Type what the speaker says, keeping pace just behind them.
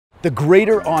The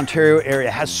Greater Ontario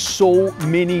area has so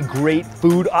many great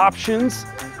food options.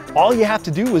 All you have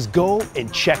to do is go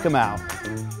and check them out.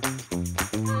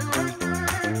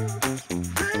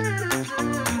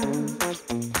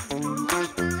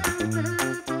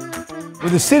 We're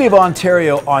in the city of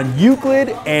Ontario on Euclid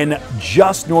and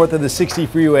just north of the 60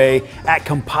 freeway at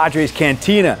Compadres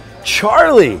Cantina.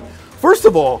 Charlie, first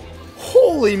of all,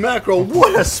 holy mackerel,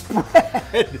 what a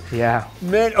spread. Yeah.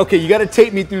 Man, okay, you got to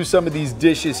take me through some of these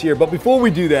dishes here. But before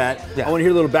we do that, I want to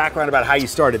hear a little background about how you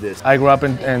started this. I grew up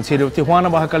in city of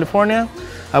Tijuana, Baja California.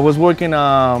 I was working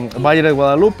Valle de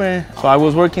Guadalupe. So I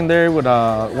was working there with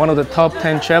one of the top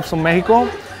 10 chefs in Mexico.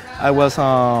 I was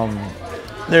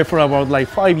there for about like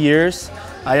 5 years.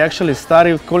 I actually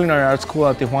studied culinary art school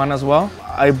at Tijuana as well.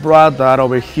 I brought that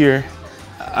over here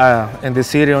in the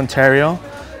city of Ontario.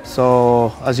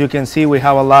 So as you can see, we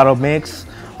have a lot of mix.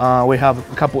 We have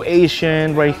a couple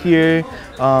Asian right here,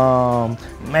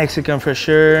 Mexican for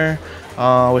sure.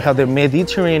 We have the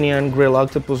Mediterranean grilled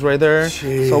octopus right there.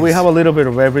 Jeez. So we have a little bit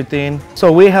of everything.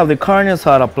 So we have the carne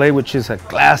asada plate, which is a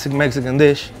classic Mexican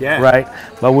dish, right?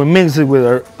 But we mix it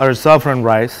with our saffron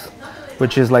rice,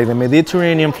 which is like the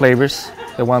Mediterranean flavors,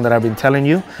 the one that I've been telling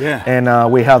you. Yeah.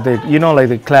 And we have the, like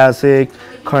the classic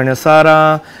carne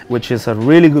asada, which is a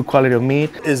really good quality of meat.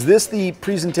 Is this the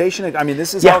presentation? I mean,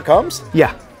 this is how it comes?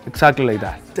 Yeah, exactly like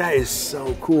that. That is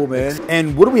so cool, man.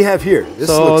 And what do we have here?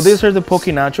 These are the poke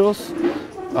nachos.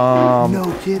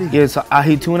 No kidding. It's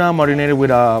ají tuna marinated with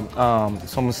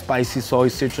some spicy soy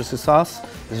citrusy sauce.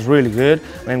 It's really good.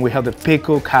 And we have the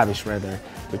pickled cabbage right there,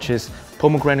 which is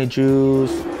pomegranate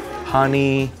juice,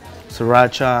 honey,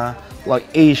 sriracha, like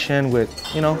Asian with,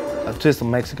 a twist of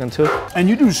Mexican too. And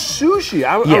you do sushi.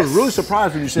 I was really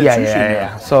surprised when you said sushi.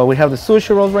 Yeah. So we have the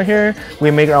sushi rolls right here.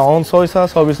 We make our own soy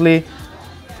sauce. Obviously,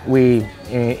 we,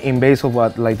 in base of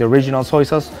like the original soy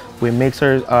sauce, we mix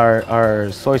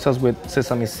our soy sauce with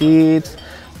sesame seeds.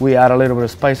 We add a little bit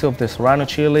of spice of the serrano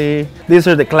chili. These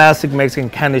are the classic Mexican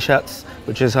candy shots,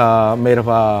 which is made of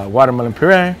watermelon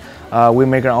puree. We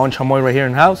make our own chamoy right here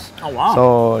in house. Oh, wow.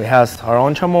 So it has our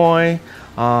own chamoy,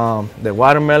 the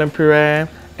watermelon puree,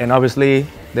 and obviously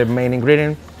the main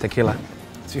ingredient, tequila.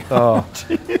 So,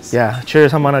 yeah,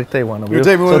 cheers, I'm gonna take one of you.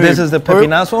 So this is the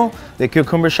pepinazo, the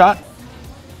cucumber shot.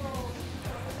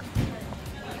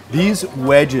 These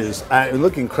wedges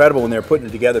look incredible when they're putting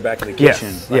it together back in the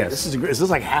kitchen. Yes. Is this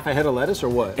like half a head of lettuce or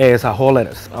what? It's a whole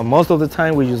lettuce. Most of the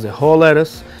time we use the whole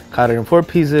lettuce, cut it in 4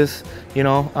 pieces,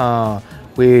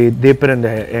 we dip it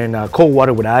in cold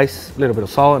water with ice, a little bit of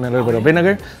salt and a little bit of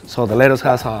vinegar, so the lettuce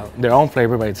has their own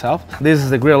flavor by itself. This is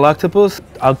the grilled octopus.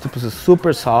 Octopus is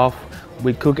super soft.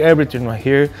 We cook everything right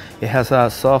here. It has a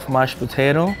soft mashed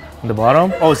potato on the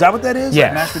bottom. Oh, is that what that is? Yeah.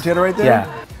 Like mashed potato right there?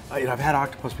 Yeah. I've had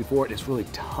octopus before, and it's really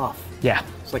tough. Yeah.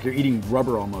 It's like you're eating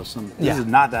rubber almost. This is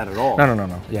not that at all.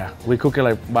 No. Yeah. We cook it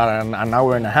like about an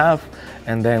hour and a half,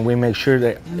 and then we make sure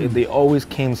that they always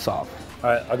came soft. All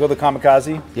right, I'll go the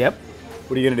kamikaze. Yep.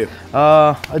 What are you gonna do?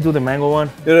 I do the mango one.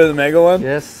 Do the mango one?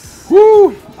 Yes.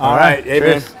 Woo! All right. Hey,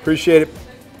 man. Cheers. Appreciate it.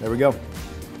 There we go.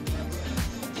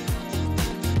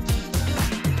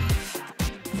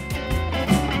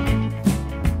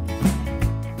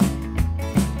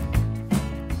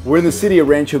 We're in the city of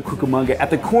Rancho Cucamonga at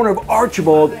the corner of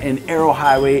Archibald and Arrow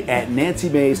Highway at Nancy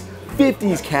May's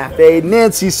 50s Cafe.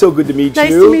 Nancy, so good to meet you.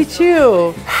 Nice to meet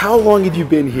you. How long have you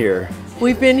been here?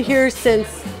 We've been here since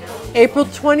April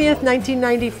 20th,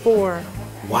 1994.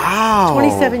 Wow.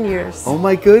 27 years. Oh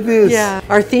my goodness. Yeah.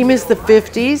 Our theme is the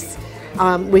 50s.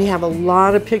 We have a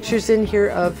lot of pictures in here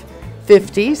of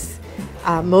 50s.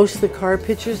 Most of the car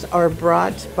pictures are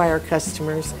brought by our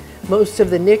customers. Most of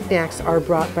the knickknacks are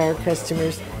brought by our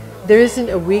customers. There isn't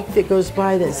a week that goes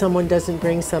by that someone doesn't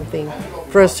bring something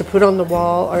for us to put on the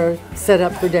wall or set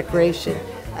up for decoration,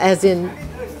 as in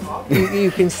you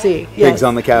can see. Pigs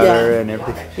on the counter and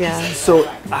everything. Yeah. So,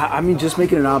 I mean, just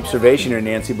making an observation here,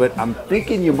 Nancy, but I'm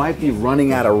thinking you might be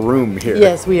running out of room here.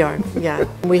 Yes, we are. Yeah.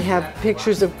 We have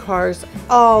pictures of cars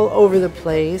all over the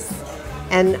place.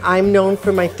 And I'm known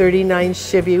for my 39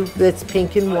 Chevy that's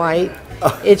pink and white.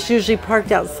 It's usually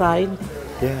parked outside.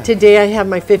 Yeah. Today I have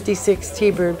my 56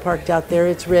 T-Bird parked out there.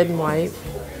 It's red and white.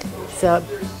 So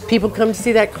people come to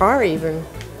see that car even.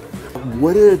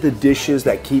 What are the dishes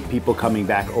that keep people coming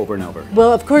back over and over?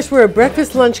 Well, of course, we're a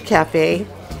breakfast lunch cafe,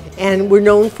 and we're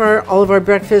known for all of our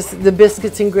breakfasts. The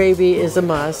biscuits and gravy is a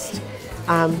must.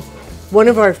 One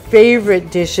of our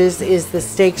favorite dishes is the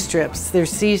steak strips. They're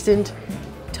seasoned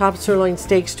top sirloin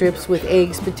steak strips with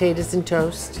eggs, potatoes, and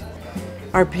toast.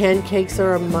 Our pancakes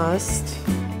are a must.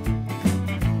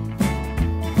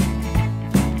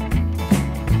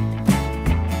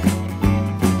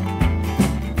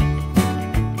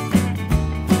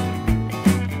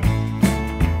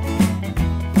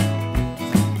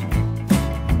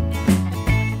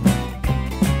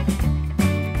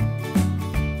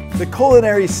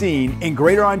 culinary scene in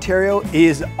Greater Ontario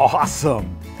is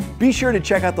awesome. Be sure to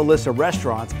check out the list of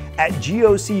restaurants at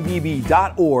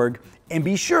gocvb.org and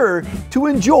be sure to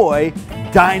enjoy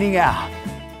dining out.